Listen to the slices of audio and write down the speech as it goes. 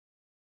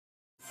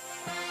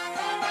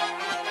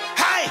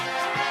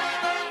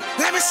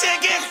me see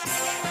again.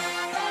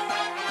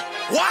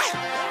 What?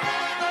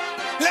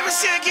 Let me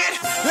see again.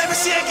 Let me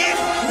see again.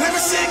 Let me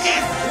see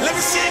again. Let me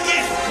see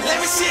again.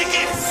 Let me see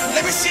again.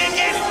 Let me see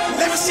again.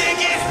 Let me see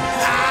again.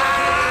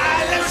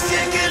 Ah, let me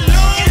see again.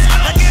 Lose.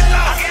 I get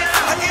lost.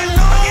 I get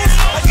lost.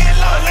 I get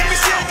lost. Let me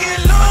see again.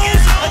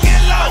 Lose. I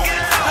get lost.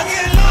 I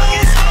get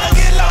lost. I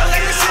get lost.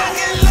 Let me see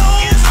again.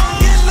 Lose.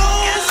 Get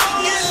lost.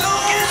 Get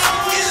lost.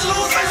 Get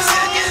lost. Let me see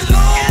again.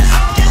 Lose.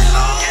 Get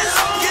lost.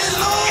 Get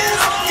lost.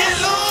 Get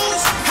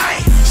lost. Hey,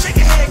 shake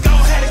your head, go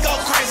ahead and go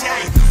crazy.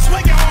 Hey,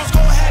 swing your arms,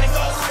 go ahead and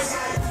go crazy.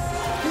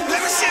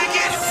 Let me see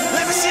again.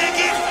 Let me see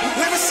again.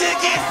 Let me see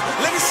again.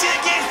 Let me see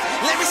again.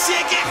 Let me see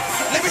again.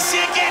 Let me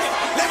see again.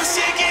 Let me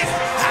see again.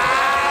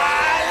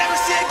 Ah, let me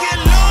see again.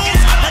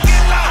 Lose. I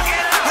get lost.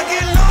 I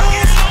get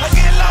lost. I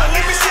get lost.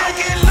 Let me see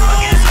again.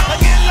 Lose. I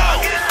get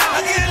lost.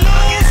 I get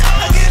lost.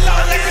 I get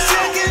lost. Let me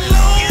see again.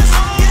 Lose.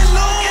 Get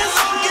lost.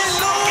 Get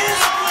lost.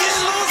 Get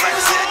lost. Let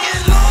me see again.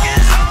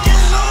 Lose.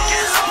 Get lost.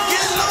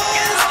 Get lost.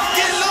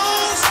 Get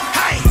lost.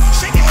 Hey,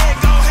 shake your head,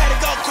 go ahead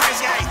and go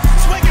crazy. Hey,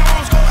 swing your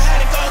arms, go ahead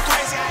and go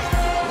crazy. Hey,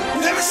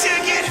 let me see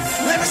again.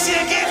 Let me see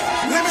again.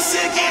 Let me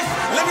see again.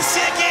 Let me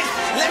see again.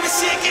 Let me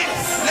see again.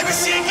 Let me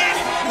see again.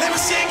 Let me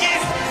see again.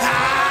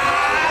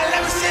 Ah,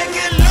 let me see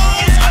again.